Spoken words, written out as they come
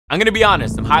I'm gonna be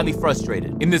honest, I'm highly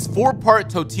frustrated. In this 4-part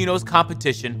Totino's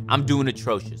competition, I'm doing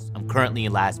atrocious. I'm currently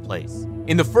in last place.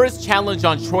 In the first challenge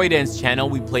on Troydan's channel,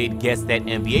 we played Guess That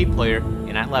NBA Player,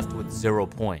 and I left with 0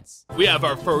 points. We have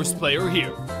our first player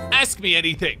here. Ask me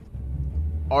anything.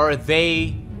 Are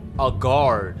they a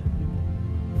guard?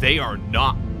 They are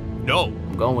not. No.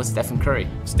 I'm going with Stephen Curry.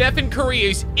 Stephen Curry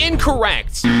is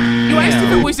incorrect. You asked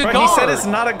if it was a guard. He said it's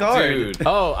not a guard. Dude.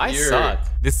 Oh, I sucked.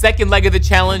 The second leg of the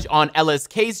challenge on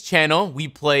LSK's channel, we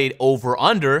played over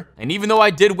under, and even though I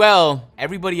did well,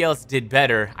 everybody else did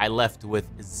better. I left with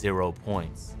 0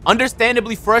 points.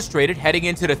 Understandably frustrated, heading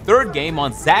into the third game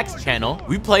on Zach's channel,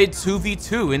 we played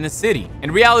 2v2 in the city.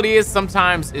 And reality is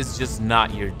sometimes it's just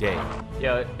not your day.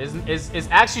 Yo, it's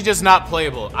actually just not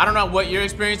playable. I don't know what your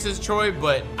experience is, Troy,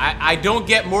 but I don't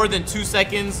get more than 2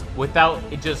 seconds without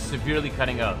it just severely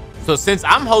cutting up. So since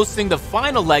I'm hosting the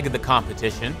final leg of the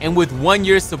competition, and with 1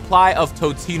 year's supply of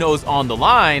Totino's on the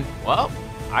line, well,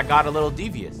 I got a little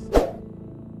devious.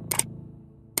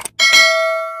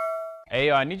 Hey,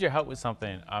 yo, I need your help with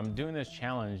something. I'm doing this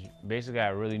challenge. Basically, I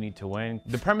really need to win.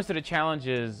 The premise of the challenge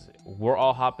is we're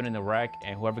all hopping in the wreck,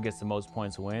 and whoever gets the most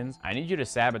points wins. I need you to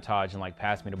sabotage and like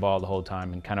pass me the ball the whole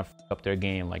time and kind of f up their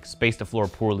game, like space the floor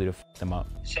poorly to f them up.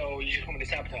 So you just want me to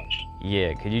sabotage?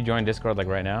 Yeah, could you join Discord like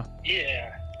right now?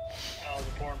 Yeah. I was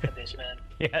born for this, man.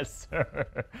 Yes, sir.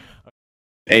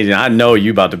 Agent, I know you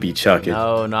about to be chucking.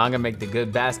 No, I'm gonna make the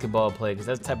good basketball play because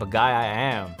that's the type of guy I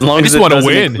am. As long I as just it want to doesn't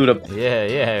win. include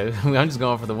Yeah. I'm just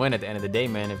going for the win at the end of the day,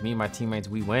 man. If me and my teammates,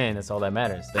 we win, that's all that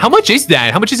matters. How much is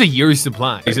that? How much is a year's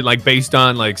supply? Is it like based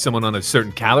on like someone on a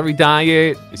certain calorie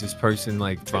diet? Is this person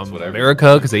like from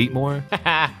America because they eat more?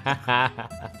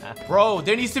 Bro,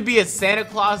 there needs to be a Santa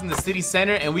Claus in the city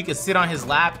center and we could sit on his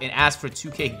lap and ask for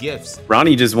 2K gifts.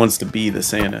 Ronnie just wants to be the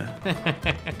Santa.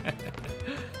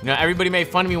 You know, everybody made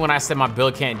fun of me when I said my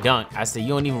build can't dunk. I said, you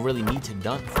don't even really need to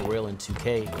dunk for real in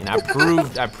 2K. And I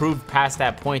proved past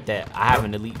that point that I have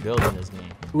an elite build in this game.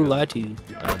 Who lied to you?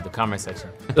 The comment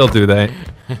section. They'll do that.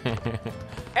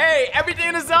 Hey,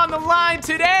 everything is on the line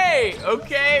today,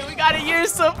 okay? We got a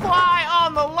year's supply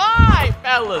on the line,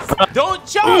 fellas. Don't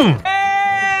choke.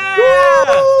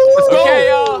 Let's go. Okay,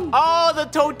 y'all. All the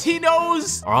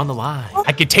Totinos are on the line.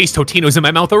 I can taste Totino's in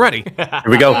my mouth already. Here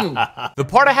we go. The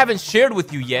part I haven't shared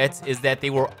with you yet is that they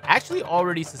were actually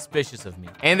already suspicious of me.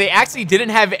 And they actually didn't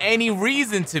have any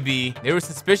reason to be. They were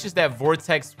suspicious that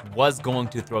Vortex was going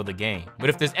to throw the game. But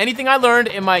if there's anything I learned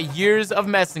in my years of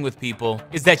messing with people,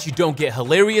 is that you don't get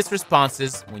hilarious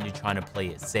responses when you're trying to play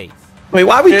it safe. Wait,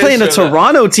 why are we playing a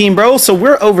Toronto team, bro? So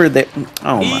we're over there.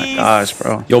 Oh my gosh,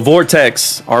 bro. Yo,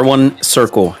 Vortex, R1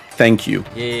 circle. Thank you.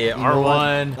 Yeah,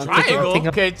 R1 triangle.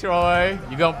 Okay, Troy,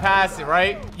 you gonna pass it,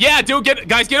 right? Yeah, dude,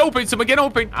 guys, get open. Someone get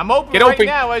open. I'm open Get right open.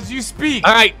 now as you speak.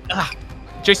 All right,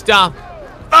 just I'm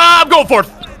going for it.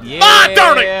 Yeah,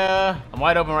 darn it. I'm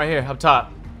wide open right here, up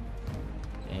top.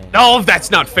 No,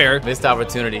 that's not fair. Missed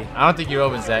opportunity. I don't think you're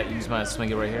open, Zach. You just want to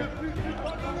swing it right here.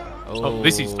 Oh,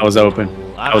 this is. I was open.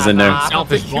 I was in there. I don't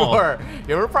think you were.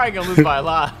 Yeah, we're probably gonna lose by a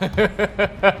lot.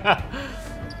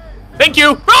 Thank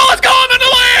you. Oh, let's go. I'm in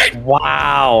the lead.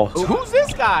 Wow. Who's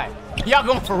this guy? Y'all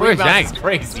going for Where's rebounds? Zach? It's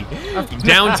crazy.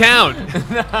 Downtown.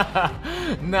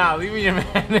 Nah, leave me your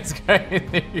man. It's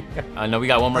crazy. No, we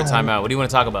got one more timeout. What do you want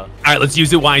to talk about? All right, let's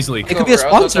use it wisely. It could be a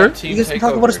sponsor. You guys can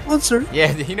talk about a sponsor.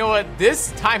 Yeah, you know what?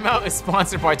 This timeout is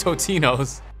sponsored by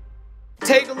Totino's.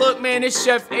 Take a look, man. It's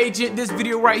Chef Agent. This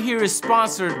video right here is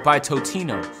sponsored by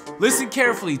Totino's. Listen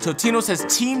carefully. Totino's has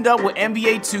teamed up with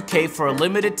NBA 2K for a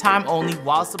limited time only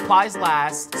while supplies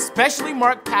last. Specially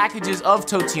marked packages of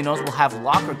Totino's will have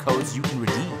locker codes you can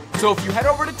redeem. So if you head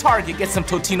over to Target, get some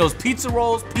Totino's pizza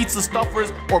rolls, pizza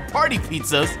stuffers, or party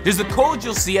pizzas, there's a code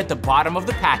you'll see at the bottom of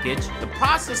the package. The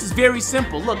process is very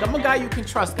simple. Look, I'm a guy you can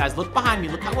trust, guys. Look behind me.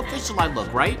 Look how official I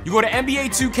look, right? You go to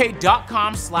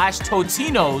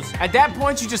NBA2K.com/Totinos. At that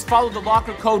point, you just follow the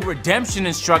locker code redemption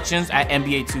instructions at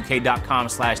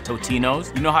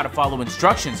NBA2K.com/Totinos. You know how to follow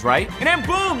instructions, right? And then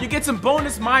boom, you get some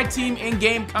bonus My Team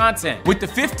in-game content. With the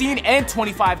 15 and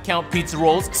 25 count pizza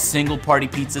rolls, single party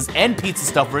pizzas, and pizza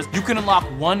stuffers, you can unlock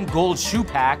 1 gold shoe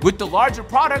pack. With the larger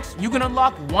products, you can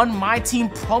unlock 1 My Team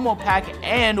promo pack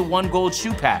and 1 gold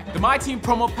shoe pack. The My Team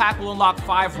promo pack will unlock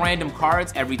 5 random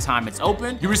cards every time it's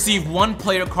open. You receive 1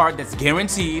 player card that's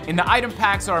guaranteed, and the item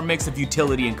packs are a mix of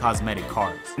utility and cosmetic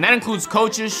cards. And that includes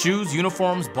coaches, shoes,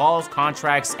 uniforms, balls,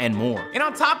 contracts, and more. And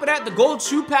on top of that, the gold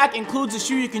shoe pack includes a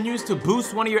shoe you can use to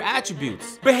boost one of your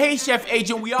attributes. But hey, Chef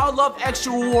Agent, we all love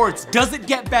extra rewards. Does it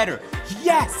get better?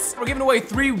 Yes! We're giving away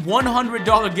 3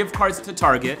 $100 gift gift cards to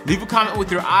Target. Leave a comment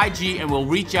with your IG and we'll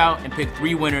reach out and pick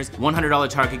 3 winners, $100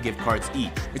 Target gift cards each.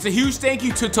 It's a huge thank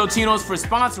you to Totino's for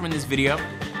sponsoring this video.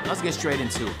 Let's get straight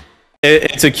into it.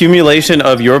 It's accumulation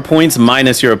of your points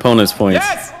minus your opponent's points.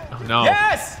 Yes! Oh, no.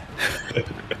 Yes!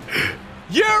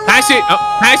 You're Pass it.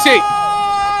 Oh, pass it.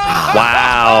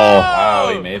 Wow.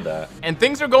 Wow, he made that. And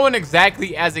things are going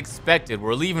exactly as expected.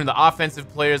 We're leaving the offensive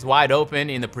players wide open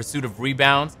in the pursuit of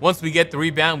rebounds. Once we get the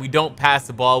rebound, we don't pass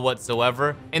the ball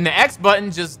whatsoever. And the X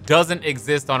button just doesn't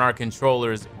exist on our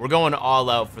controllers. We're going all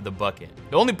out for the bucket.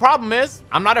 The only problem is,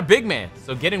 I'm not a big man,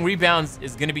 so getting rebounds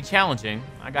is gonna be challenging.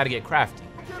 I gotta get crafty.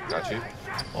 Got you.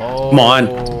 Oh. Come on.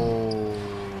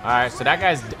 All right, so that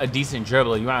guy's a decent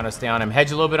dribbler. You want to stay on him.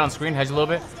 Hedge a little bit on screen, hedge a little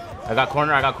bit. I got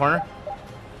corner.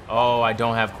 Oh, I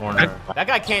don't have corner. That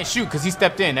guy can't shoot because he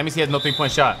stepped in. That means he has no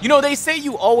 3-point shot. You know, they say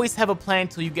you always have a plan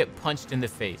until you get punched in the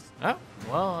face. Oh,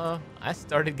 well, I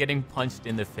started getting punched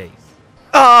in the face.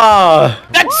 Ah.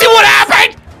 Let's see what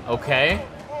happened. Okay.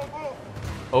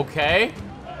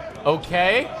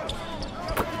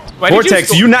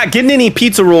 Vortex, you not getting any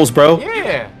pizza rolls, bro.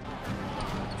 Yeah.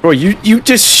 Bro, you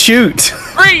just shoot.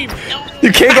 Scream.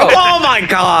 You can't go. Oh my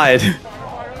god.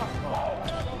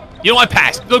 You know what?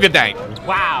 Pass. Look at that.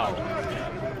 Wow.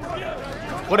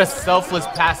 What a selfless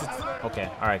pass. Okay.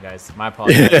 All right, guys. My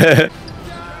apologies.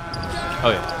 Oh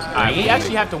yeah. All right, we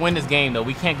actually have to win this game, though.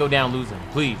 We can't go down losing.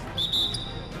 Please.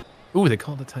 Ooh, they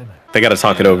called the timeout. They gotta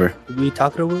talk it over. Did we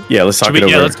talk it over? Yeah, let's talk it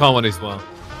over. Yeah, let's call one as well.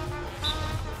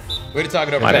 Way to talk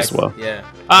it over. Might as well. Yeah.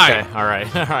 All Okay. right. All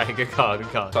right. All right. Good call.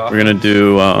 We're gonna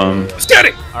do Let's get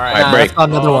it. All right. All right, break.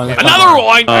 Another one. okay. Another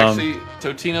one. Actually,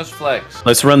 Totino's flex.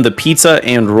 Let's run the pizza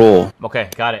and roll. Okay.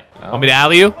 Got it. Want me to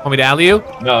alley you? Want me to alley you?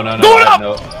 No. Going up!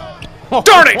 No.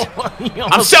 Darn it! You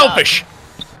I'm almost selfish.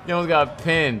 You almost got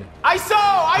pinned. I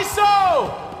saw.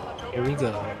 Here we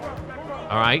go.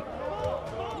 All right.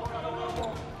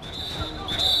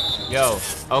 Yo.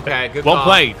 Okay. Good Well call.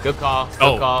 played. Good call. Good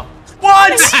Oh. call.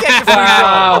 What?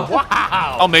 Wow.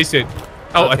 Wow. I'll miss it.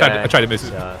 Oh, Okay. I tried to miss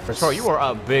it. For sure, you are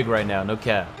up big right now. No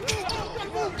cap.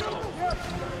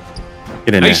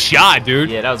 Get in Nice shot,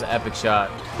 dude. Yeah, that was an epic shot.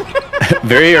 there.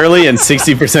 Very early and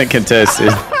 60%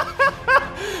 contested.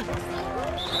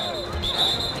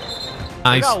 They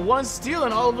Nice. got one steal,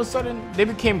 and all of a sudden, they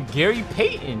became Gary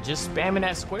Payton, just spamming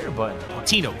that square button.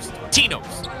 Tinos.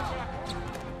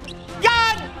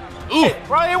 God! Ooh. Hey,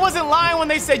 bro, it wasn't lying when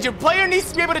they said your player needs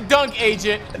to be able to dunk,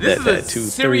 agent. This That is a 2-3.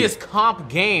 serious comp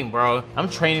game, bro. I'm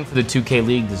training for the 2K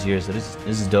League this year, so this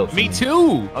is dope. for Me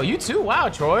too. Oh, you too? Wow,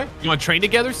 Troy. You want to train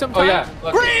together sometime? Oh yeah.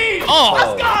 Look. Green! Oh.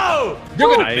 Let's go!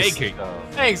 You're gonna Nice. make it.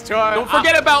 Thanks, Troy. Don't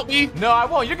forget about me. No, I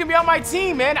won't. You're gonna be on my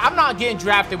team, man. I'm not getting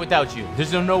drafted without you.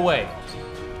 There's no way.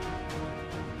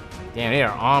 Damn, they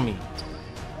are on me.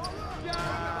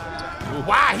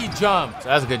 Wow, he jumped.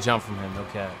 That's a good jump from him.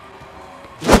 Okay.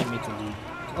 He can't make the league.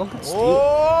 Oh, good steal.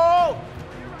 Oh!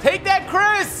 Take that,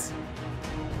 Chris!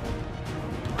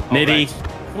 Nitty.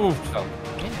 Ooh. Oh.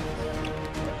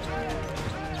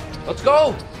 Let's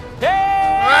go.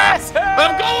 Yes!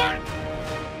 I'm going.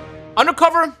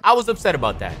 Undercover, I was upset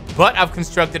about that. But I've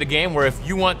constructed a game where if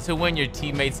you want to win, your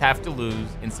teammates have to lose.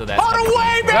 And so that's... Hold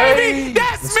away, baby! Hey.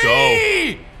 That's Let's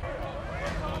me!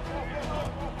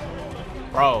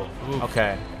 Bro,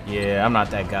 okay. Yeah, I'm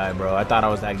not that guy, bro. I thought I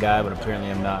was that guy, but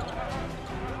apparently I'm not.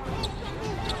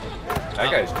 That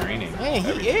guy's greening. Hey,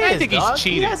 he is, I think he's dog. He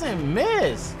cheating. hasn't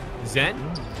missed. Zen?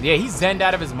 Yeah, he's zenned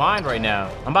out of his mind right now.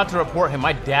 I'm about to report him.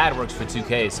 My dad works for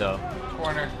 2K, so...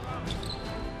 Corner.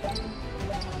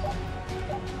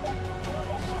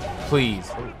 Please.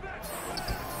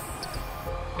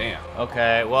 Damn.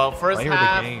 Okay, well, first Player of the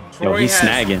half, game. Troy Yo, he's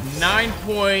has snagging. 9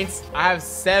 points. I have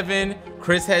 7.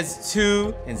 Chris has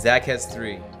 2, and Zach has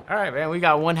 3. All right, man, we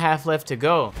got 1 half left to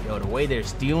go. Yo, the way they're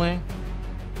stealing.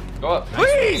 Go up.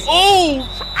 Please! Oh!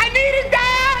 I needed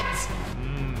that!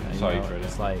 Saw you, know, Troydan.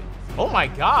 it's like, oh my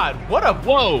God, what a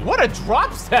Whoa.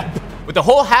 drop step. With the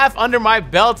whole half under my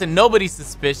belt and nobody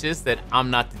suspicious that I'm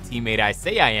not the teammate I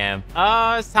say I am,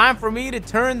 it's time for me to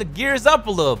turn the gears up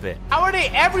a little bit. How are they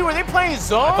everywhere? They playing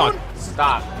zone?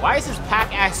 Stop. Why is his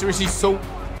pack accuracy so...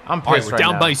 I'm All right, pissed we're right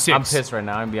down now. by 6. I'm pissed right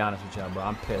now. I'm gonna be honest with y'all, bro.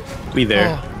 I'm pissed. We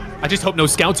there. I just hope no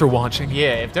scouts are watching.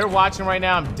 Yeah, if they're watching right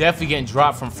now, I'm definitely getting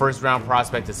dropped from first round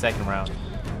prospect to second round.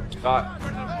 Shot.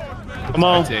 Come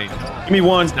on. That's a- Give me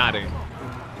one. It's not a.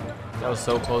 That was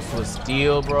so close to a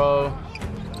steal, bro.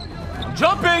 I'm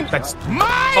jumping. That's.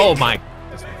 Mike! Oh my.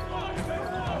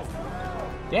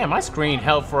 Damn, my screen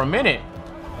held for a minute.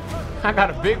 I got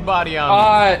a big body on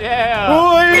me. Yeah.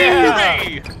 Boy!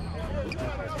 Yeah.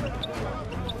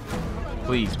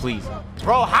 Please, please.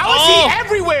 Bro, how is he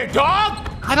everywhere, dog?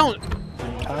 I don't.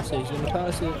 pass it. He's gonna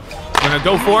pass it. Gonna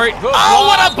go for it. Good Oh,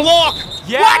 what a block!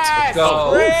 Yes,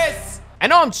 Go. Chris! I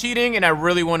know I'm cheating and I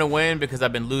really want to win because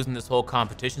I've been losing this whole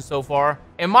competition so far.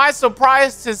 Am I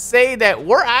surprised to say that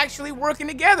we're actually working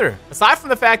together? Aside from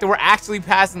the fact that we're actually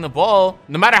passing the ball,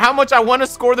 no matter how much I want to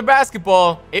score the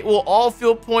basketball, it will all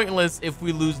feel pointless if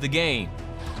we lose the game.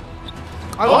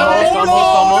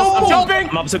 Almost. I'm jumping.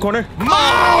 I'm opposite corner.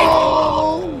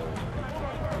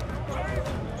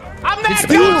 I'm that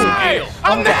guy.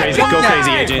 I'm that Crazy, guy. go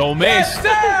crazy, agent. Don't miss. Yes,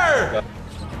 sir.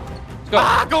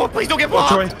 Ah, go! Please don't get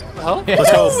blocked. Troy,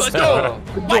 let's go. Let's go.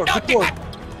 Good door. Good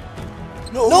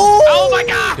door. Oh my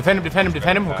God! Defend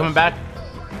him. We're coming back.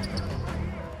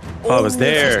 Oh, I was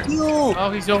there.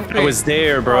 Oh, he's open. I was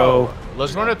there, bro.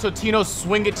 Let's run a Totino,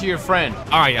 swing it to your friend.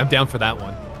 All right, I'm down for that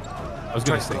one. I was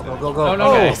gonna say Go, that. go, go.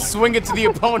 No. Oh, swing it to the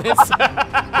opponents. Swing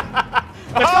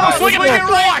it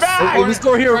right back. Hey, we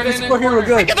score here. Right We in the score here. We're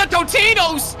corner. good. Get the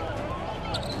Totinos!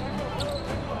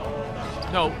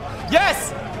 No.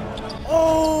 Yes.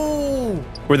 Oh.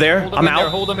 We're there. Hold him I'm in there.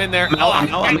 out. Hold him in there. I'm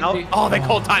out. I'm out. Oh, they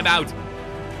called timeout.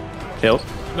 Help.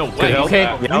 No way. help. Okay,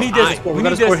 Yeah. we need this. We We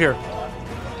gotta need score this. here.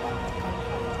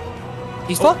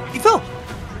 He fell. He fell.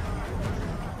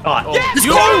 Oh, Yes,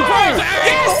 You sir! are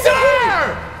Yes,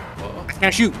 sir! I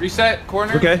can't shoot. Reset,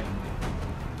 corner. okay.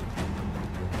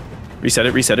 Reset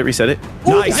it. Nice move.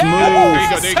 There you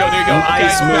go. There you go.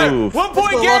 Nice Okay. move. 1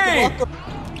 point Lock him, game. lock him.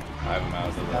 I have him out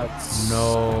of the That's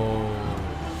No.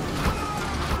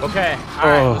 Okay, all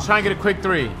right. Oh. Let's try and get a quick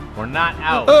 3. We're not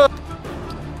out.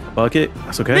 Bucket.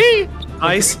 That's okay.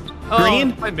 Nice.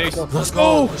 Green. I missed. Let's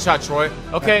go. Good shot, Troy.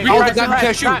 Okay. Oh, trap, the guy who trap,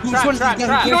 can't shoot. trap, Who's trap, one of trap, these guys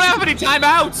trap. who You don't can't have any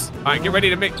timeouts. All right, get ready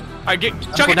to make. All right,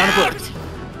 chuck it down the out.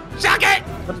 Chuck it.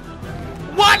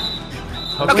 What?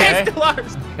 Okay, Okay. it's still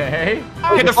ours. Okay.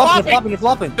 Okay, they're flopping. They're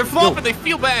flopping. They're flopping. They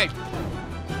feel bad.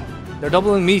 They're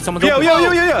doubling me. Someone's Yo. open.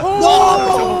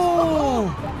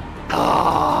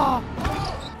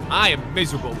 I am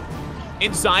miserable,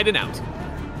 inside and out.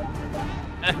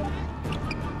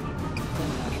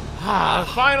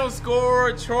 Final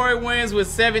score, Troy wins with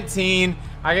 17.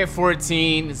 I get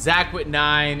 14, Zach with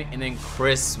 9, and then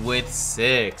Chris with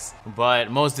 6. But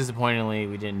most disappointingly,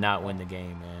 we did not win the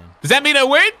game, man. Does that mean I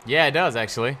win? Yeah, it does,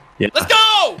 actually. Yeah. Let's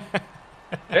go!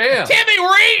 Damn. Timmy,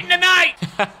 we're eating tonight.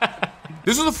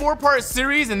 This was a 4-part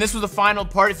series, and this was the final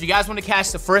part. If you guys want to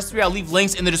catch the first 3, I'll leave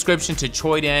links in the description to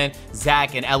Troydan,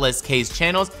 Zach, and LSK's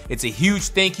channels. It's a huge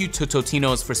thank you to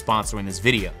Totino's for sponsoring this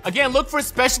video. Again, look for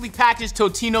specially packaged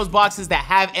Totino's boxes that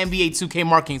have NBA 2K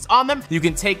markings on them. You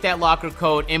can take that locker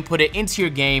code, input it into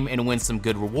your game, and win some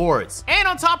good rewards. And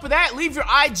on top of that, leave your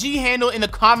IG handle in the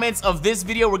comments of this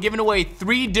video. We're giving away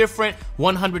 3 different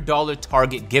 $100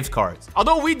 Target gift cards.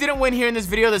 Although we didn't win here in this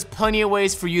video, there's plenty of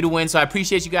ways for you to win, so I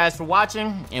appreciate you guys for watching,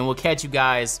 and we'll catch you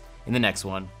guys in the next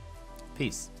one.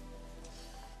 Peace.